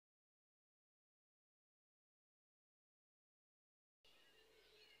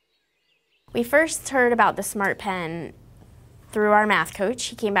We first heard about the Smart Pen through our math coach.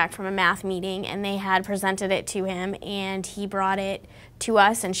 He came back from a math meeting and they had presented it to him, and he brought it to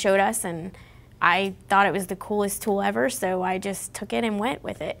us and showed us, and I thought it was the coolest tool ever, so I just took it and went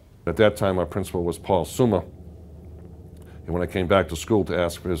with it. At that time, our principal was Paul Suma, and when I came back to school to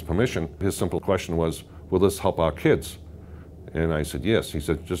ask for his permission, his simple question was, will this help our kids? And I said, yes. He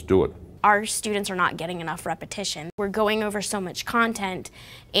said, just do it. Our students are not getting enough repetition. We're going over so much content,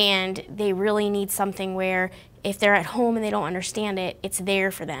 and they really need something where if they're at home and they don't understand it, it's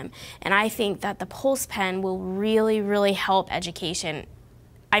there for them. And I think that the Pulse Pen will really, really help education.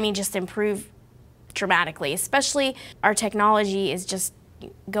 I mean, just improve dramatically, especially our technology is just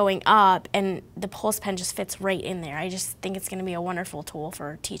going up, and the Pulse Pen just fits right in there. I just think it's going to be a wonderful tool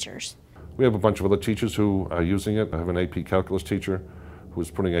for teachers. We have a bunch of other teachers who are using it. I have an AP Calculus teacher who's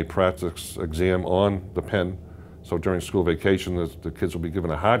putting a practice exam on the pen. So during school vacation, the kids will be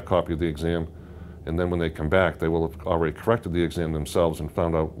given a hard copy of the exam, and then when they come back, they will have already corrected the exam themselves and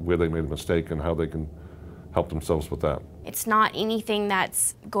found out where they made a mistake and how they can help themselves with that. It's not anything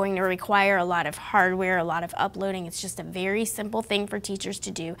that's going to require a lot of hardware, a lot of uploading. It's just a very simple thing for teachers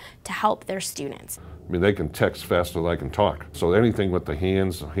to do to help their students. I mean, they can text faster than I can talk. So anything with the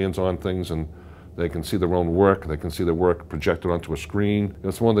hands-on things, and they can see their own work, they can see their work projected onto a screen.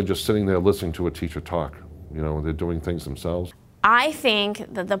 It's more than just sitting there listening to a teacher talk. You know, they're doing things themselves. I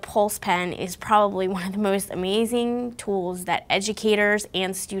think that the Pulse Pen is probably one of the most amazing tools that educators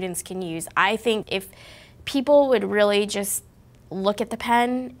and students can use. I think if people would really just look at the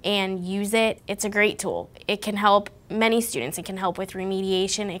pen and use it, it's a great tool. It can help many students. It can help with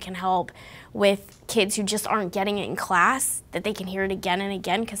remediation. It can help with kids who just aren't getting it in class, that they can hear it again and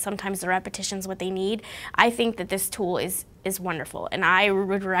again, because sometimes the repetition is what they need. I think that this tool is wonderful, and I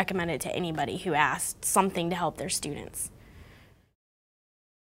would recommend it to anybody who asked something to help their students.